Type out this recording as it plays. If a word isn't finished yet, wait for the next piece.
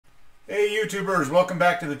Hey YouTubers, welcome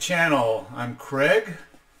back to the channel. I'm Craig,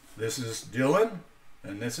 this is Dylan,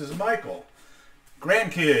 and this is Michael.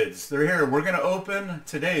 Grandkids, they're here. We're going to open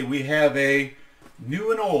today. We have a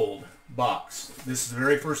new and old box. This is the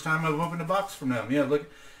very first time I've opened a box from them. Yeah,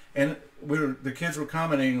 look, and the kids were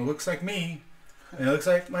commenting, it looks like me, and it looks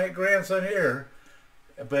like my grandson here,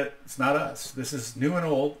 but it's not us. This is new and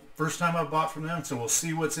old. First time I've bought from them, so we'll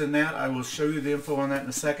see what's in that. I will show you the info on that in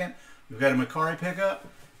a second. We've got a Mercari Pickup.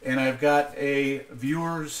 And I've got a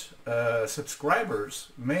viewer's subscribers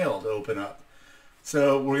mail to open up.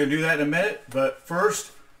 So we're going to do that in a minute. But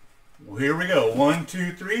first, here we go. 1,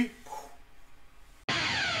 2, 3.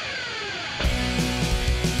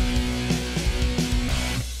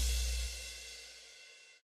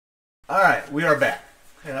 All right, we are back.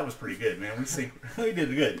 Hey, that was pretty good, man. We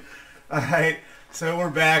did good. All right, so we're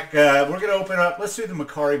back. We're going to open up. Let's do the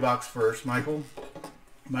Mercari box first, Michael.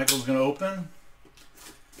 Michael's going to open.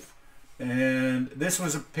 And this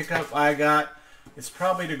was a pickup I got. It's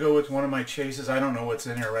probably to go with one of my chases. I don't know what's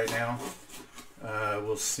in here right now.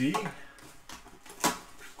 We'll see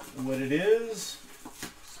what it is.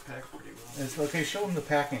 It's packed pretty well. It's okay. Show them the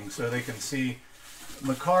packing so they can see.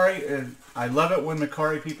 Mercari. I love it when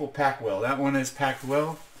Mercari people pack well. That one is packed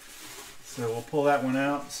well. So we'll pull that one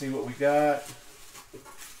out and see what we got.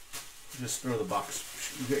 Just throw the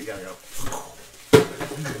box. You gotta go.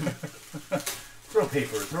 Throw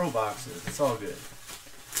paper, throw boxes, it's all good.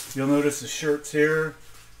 You'll notice the shirts here,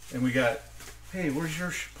 and we got, hey, where's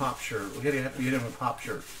your pop shirt? We gotta have to get him a pop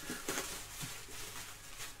shirt.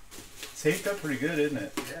 It's taped up pretty good, isn't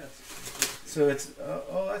it? Yeah. So it's,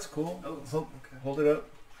 oh, that's cool. Oh, okay. Hold it up.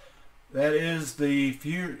 That is the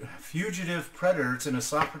Fugitive Predator. It's in a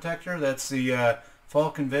sock protector. That's the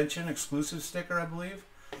Fall Convention exclusive sticker, I believe.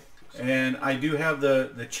 And I do have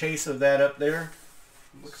the chase of that up there.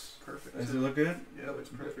 Looks perfect. Does it look good? Yeah, it looks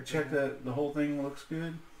perfect. Check the whole thing looks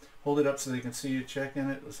good. Hold it up so they can see you checking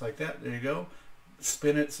it. It's like that. There you go.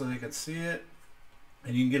 Spin it so they can see it.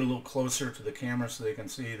 And you can get a little closer to the camera so they can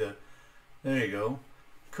see the... There you go.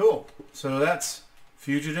 Cool. So that's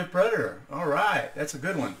Fugitive Predator. All right. That's a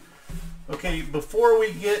good one. Okay, before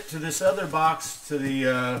we get to this other box, to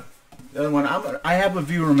the other one, I have a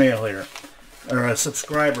viewer mail here. Or a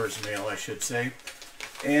subscriber's mail, I should say.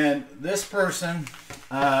 And this person,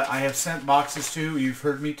 I have sent boxes to. You've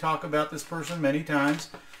heard me talk about this person many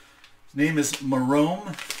times. His name is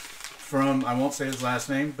Marome from, I won't say his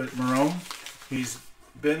last name, but Marome. He's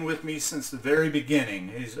been with me since the very beginning.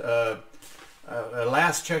 He's,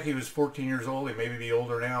 last check he was 14 years old. He may be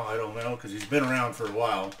older now, I don't know, because he's been around for a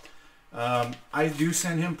while. I do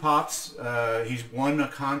send him pops. He's won a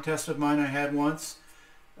contest of mine I had once.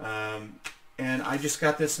 And I just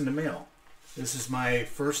got this in the mail. This is my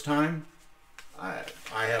first time. I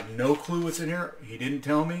have no clue what's in here. He didn't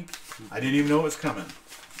tell me. I didn't even know it was coming.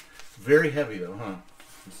 It's very heavy though, huh?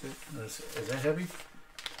 Is that heavy?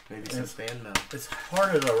 Maybe some fan mail. It's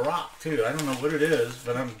hard as a rock too. I don't know what it is,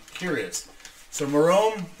 but I'm curious. So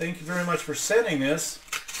Marome, thank you very much for sending this.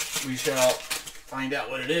 We shall find out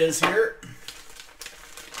what it is here.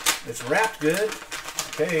 It's wrapped good.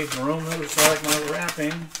 Okay, Marome knows I like my wrapping.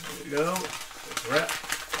 There you go. It's wrapped.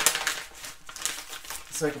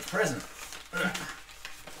 It's like a present. Oh,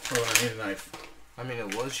 I need a knife. I mean,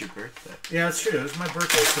 it was your birthday. Yeah, it's true. It was my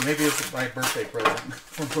birthday, so maybe it's my birthday present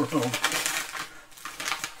from Marome.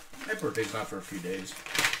 My birthday's not for a few days.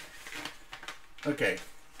 Okay.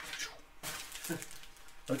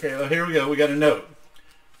 Okay, well, here we go. We got a note.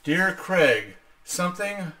 Dear Craig,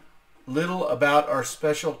 something little about our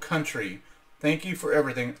special country. Thank you for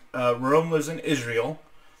everything. Marome lives in Israel.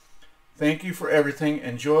 Thank you for everything.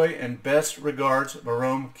 Enjoy and best regards,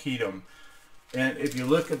 Marome Kedem. And if you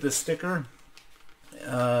look at the sticker,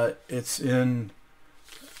 it's in,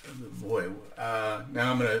 boy, now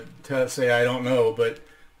I'm going to say I don't know, but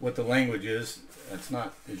what the language is. It's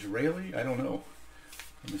not Israeli? I don't know.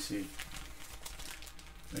 Let me see.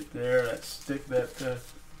 Right there, that stick, that,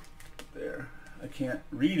 there. I can't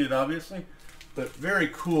read it, obviously, but very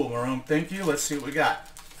cool, Marome. Thank you. Let's see what we got.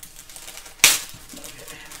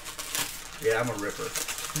 Yeah, I'm a ripper.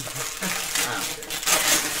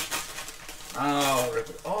 Oh, rip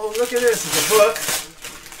it. Oh, look at this. It's a book.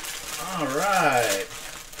 All right.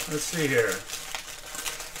 Let's see here.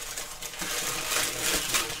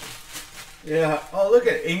 Yeah. Oh, look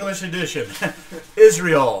at English edition.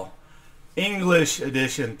 Israel. English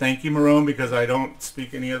edition. Thank you, Marome, because I don't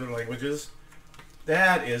speak any other languages.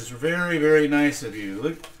 That is very, very nice of you.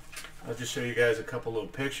 Look. I'll just show you guys a couple little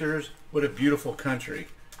pictures. What a beautiful country.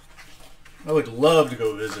 I would love to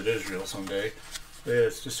go visit Israel someday.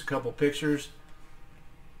 It's just a couple pictures.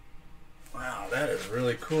 Wow, that is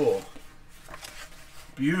really cool.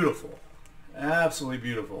 beautiful. Absolutely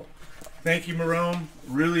beautiful. Thank you, Marone.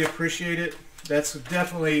 Really appreciate it. That's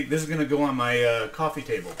definitely, this is going to go on my coffee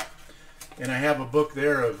table. And I have a book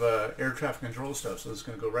there of air traffic control stuff, so it's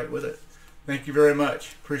going to go right with it. Thank you very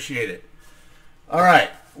much. Appreciate it. All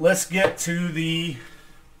right, let's get to the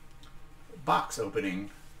box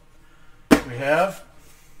opening. We have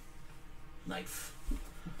knife.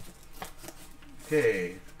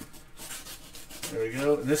 Okay. There we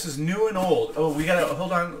go. And this is new and old. Oh, we gotta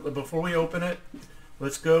hold on before we open it.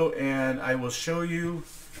 Let's go and I will show you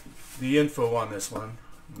the info on this one.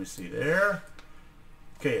 Let me see there.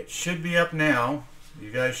 Okay, it should be up now.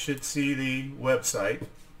 You guys should see the website,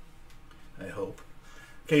 I hope.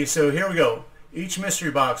 Okay, so here we go. Each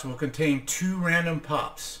mystery box will contain 2 random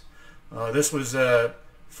pops. This was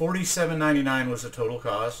 $47.99 was the total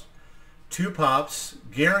cost. 2 pops,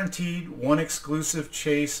 guaranteed 1 exclusive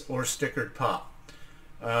chase or stickered pop.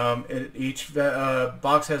 Each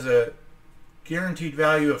box has a guaranteed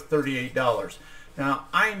value of $38. Now,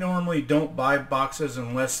 I normally don't buy boxes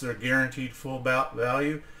unless they're guaranteed full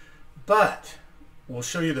value, but we'll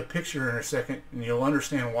show you the picture in a second and you'll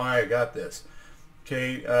understand why I got this.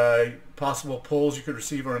 Okay, possible pulls you could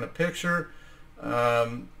receive are in a picture.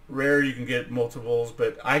 Rare, you can get multiples,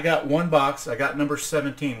 but I got 1 box. I got number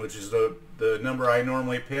 17, which is the number I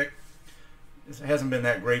normally pick. It hasn't been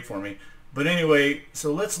that great for me. But anyway,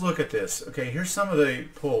 so let's look at this. Okay, here's some of the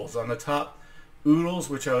pulls. On the top, Oodles,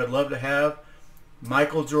 which I would love to have.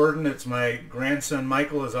 Michael Jordan, it's my grandson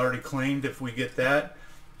Michael has already claimed if we get that.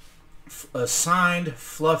 A signed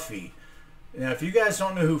Fluffy. Now, if you guys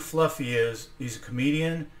don't know who Fluffy is, he's a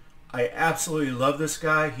comedian. I absolutely love this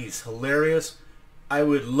guy. He's hilarious. I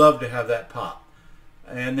would love to have that pop.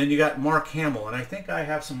 And then you got Mark Hamill, and I think I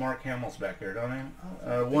have some Mark Hamills back there, don't I?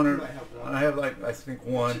 I have like I think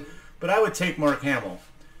 1, but I would take Mark Hamill,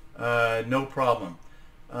 no problem.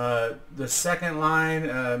 The second line,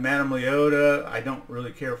 Madame Leota, I don't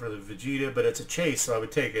really care for the Vegeta, but it's a chase, so I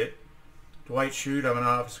would take it. Dwight Schrute, I'm an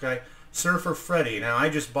office guy. Surfer Freddy, now I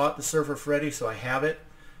just bought the Surfer Freddy, so I have it,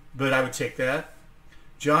 but I would take that.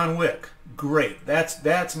 John Wick, great.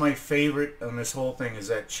 That's my favorite on this whole thing is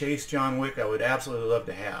that chase John Wick. I would absolutely love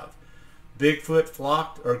to have. Bigfoot,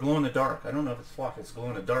 Flocked, or Glow in the Dark. I don't know if it's Flocked. It's Glow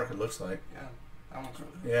in the Dark, it looks like. Yeah, that one's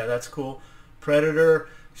really good. Yeah, that's cool. Predator.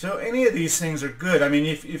 So any of these things are good. I mean,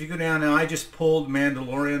 if you go down now, I just pulled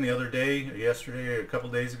Mandalorian the other day, or yesterday, or a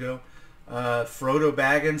couple days ago. Frodo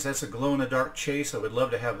Baggins, that's a Glow in the Dark chase. I would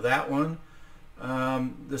love to have that one.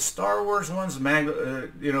 The Star Wars ones,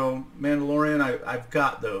 Mandalorian, I've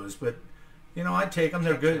got those, but I'd take them.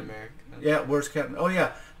 They're good. America. Yeah, where's Captain? Oh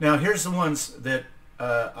yeah. Now here's the ones that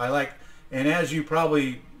I like, and as you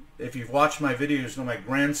probably, if you've watched my videos, know my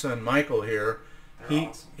grandson Michael here.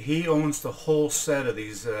 He owns the whole set of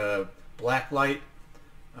these blacklight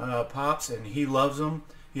pops, and he loves them.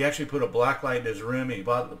 He actually put a blacklight in his room. He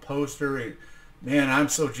bought the poster. Man, I'm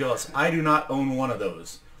so jealous. I do not own one of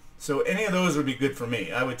those. So any of those would be good for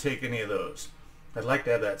me. I would take any of those. I'd like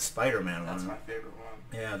to have that Spider-Man one. That's my favorite one.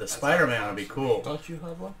 Yeah, the Spider-Man would be cool. Don't you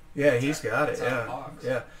have one? Yeah, he's got it. Yeah,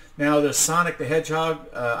 yeah. Now the Sonic the Hedgehog,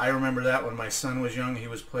 I remember that when my son was young. He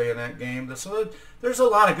was playing that game. So there's a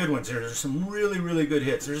lot of good ones here. There's some really, really good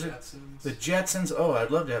hits. There's the Jetsons. Oh,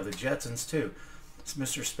 I'd love to have the Jetsons too. It's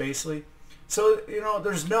Mr. Spacely. So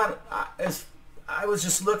there's not. I was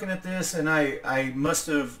just looking at this, and I must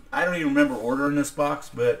have. I don't even remember ordering this box,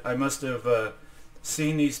 but I must have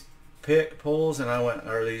seen these pulls, and I went,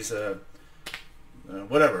 or these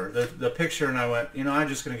whatever the picture, and I went, I'm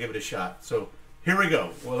just going to give it a shot. So here we go.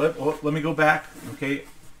 Well, let me go back. Okay,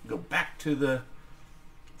 go back to the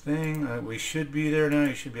thing. We should be there now.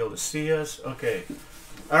 You should be able to see us. Okay.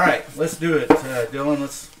 All right, let's do it, Dylan.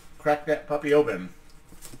 Let's crack that puppy open.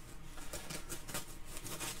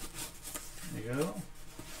 There you go.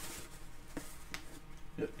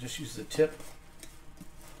 Yep, just use the tip.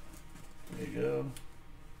 There you go.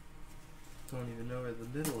 Don't even know where the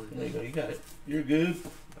middle is. There you go. You got it. You're good.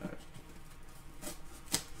 All right.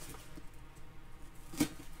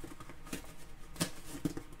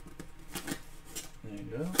 There you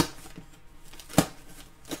go.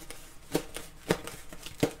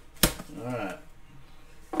 All right.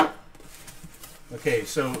 Okay,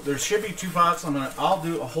 so there should be 2 boxes. I'll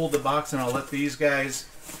hold the box, and I'll let these guys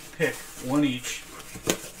pick one each.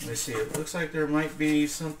 Let me see. It looks like there might be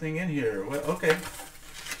something in here. Well, okay.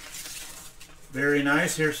 Very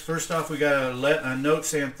nice. Here's first off, we got a note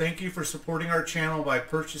saying thank you for supporting our channel by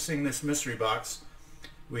purchasing this mystery box.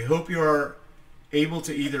 We hope you are able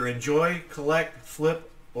to either enjoy, collect,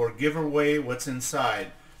 flip, or give away what's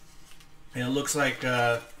inside. And it looks like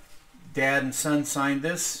Dad and son signed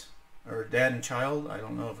this. or dad and child. I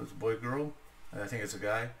don't know if it's a boy or girl. I think it's a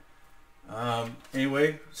guy.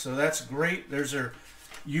 Anyway, so that's great. There's their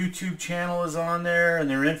YouTube channel is on there, and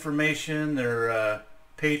their information, their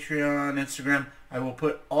Patreon, Instagram. I will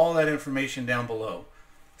put all that information down below,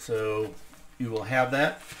 so you will have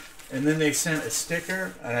that. And then they sent a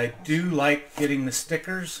sticker, and I do like getting the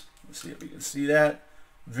stickers. Let's see if you can see that.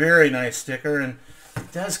 Very nice sticker, and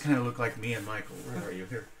it does kind of look like me and Michael. Where are you?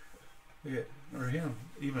 Here. Look at, or him,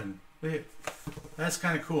 even. Look at, that's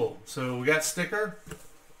kind of cool. So we got sticker.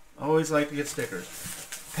 Always like to get stickers.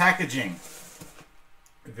 Packaging.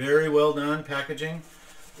 Very well done packaging.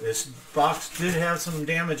 This box did have some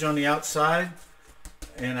damage on the outside,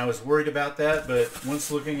 and I was worried about that, but once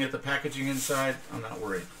looking at the packaging inside, I'm not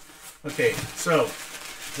worried. Okay, so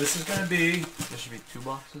this is going to be... There should be 2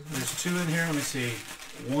 boxes. There's 2 in here. Let me see.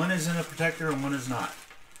 One is in a protector and one is not.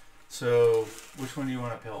 So which one do you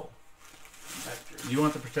want to pull? You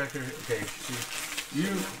want the protector? Okay.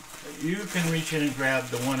 You can reach in and grab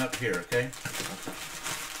the one up here, okay?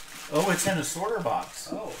 Oh, it's in a sorter box.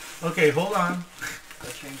 Oh. Okay, hold on.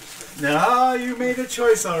 That changes things. No, you made a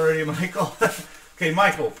choice already, Michael. Okay,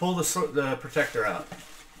 Michael, pull the protector out.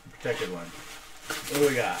 Protected one. What do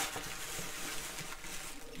we got?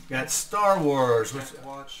 Got Star Wars.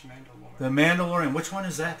 Watch Mandalorian. The Mandalorian. Which one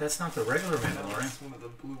is that? That's not the regular Mandalorian. That's one of the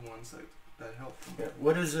blue ones that helped them. Yeah.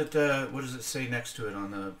 What is it? What does it say next to it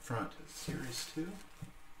on the front? Series 2.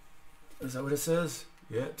 Is that what it says?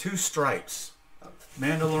 Yeah, 2 stripes.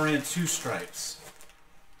 Mandalorian 2 stripes.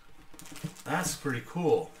 That's pretty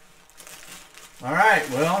cool. All right,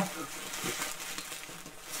 well,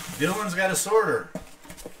 Dylan's got a sorter.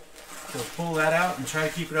 So pull that out and try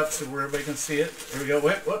to keep it up so where everybody can see it. There we go.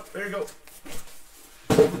 Wait, whoop, there you go.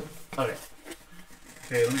 Okay.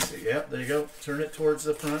 Okay, let me see. Yep, there you go. Turn it towards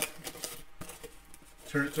the front.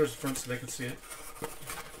 Turn it towards the front so they can see it.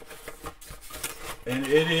 And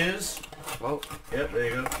it is... Whoa. Yep, there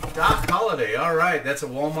you go. Doc Holiday. All right, that's a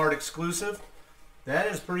Walmart exclusive. That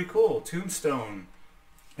is pretty cool. Tombstone.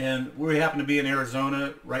 And we happen to be in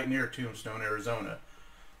Arizona, right near Tombstone, Arizona.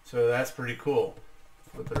 So that's pretty cool.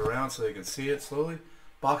 Flip it around so they can see it slowly.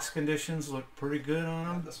 Box conditions look pretty good on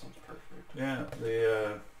them. Yeah, this one's perfect. Yeah,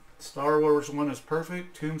 the Star Wars one is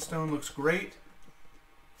perfect. Tombstone looks great.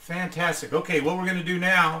 Fantastic. Okay, what we're going to do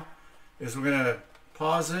now is we're going to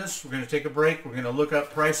pause this. We're going to take a break. We're going to look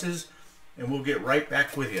up prices, and we'll get right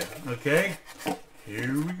back with you. Okay?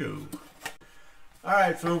 Here we go. All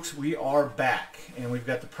right, folks, we are back, and we've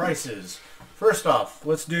got the prices. First off,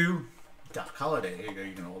 let's do Doc Holiday. Here you go.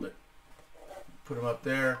 You can hold it. Put them up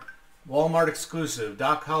there. Walmart exclusive.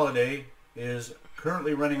 Doc Holiday is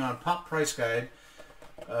currently running on Pop Price Guide,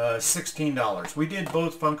 $16. We did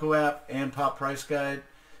both Funko app and Pop Price Guide,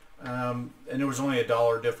 and there was only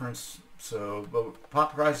 $1 difference. So, but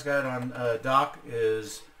Pop Price Guide on Doc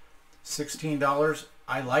is $16.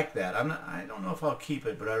 I like that. I don't know if I'll keep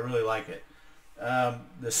it, but I really like it.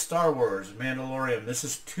 The Star Wars Mandalorian. This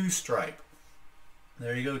is 2 stripe.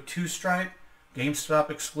 There you go, 2 stripe. GameStop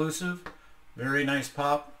exclusive. Very nice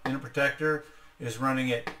pop. Inner protector is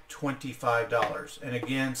running at $25. And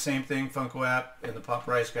again, same thing, Funko app and the Pop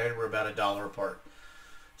Price Guide were about $1 apart.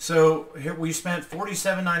 So here we spent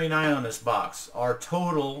 $47.99 on this box. Our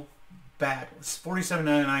total back was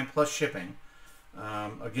 $47.99 plus shipping.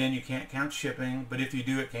 Again, you can't count shipping, but if you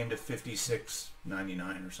do, it came to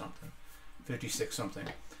 $56.99 or something. 56 something.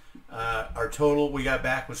 Our total we got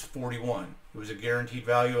back was $41. It was a guaranteed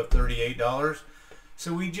value of $38.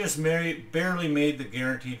 So we just barely made the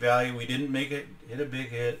guaranteed value. We didn't make it hit a big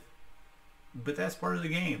hit, but that's part of the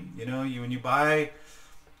game. You know, when you buy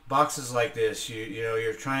boxes like this, you know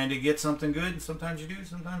you're trying to get something good. Sometimes you do,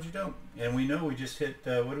 sometimes you don't. And we know we just hit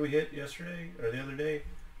what did we hit yesterday or the other day?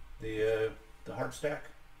 The hard stack.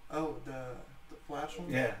 Oh, the flash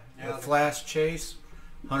one. Yeah, the flash chase.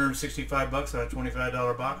 $165 on a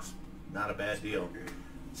 $25 box. Not a bad deal.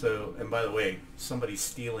 So, and by the way, somebody's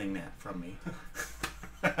stealing that from me.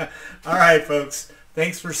 All right, folks.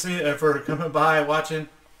 Thanks for coming by, watching.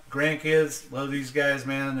 Grandkids, love these guys,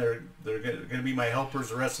 man. They're going to be my helpers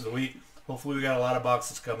the rest of the week. Hopefully, we got a lot of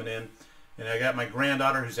boxes coming in. And I got my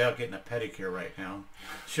granddaughter who's out getting a pedicure right now.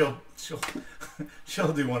 She'll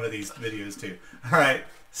do one of these videos too. All right.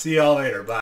 See y'all later. Bye.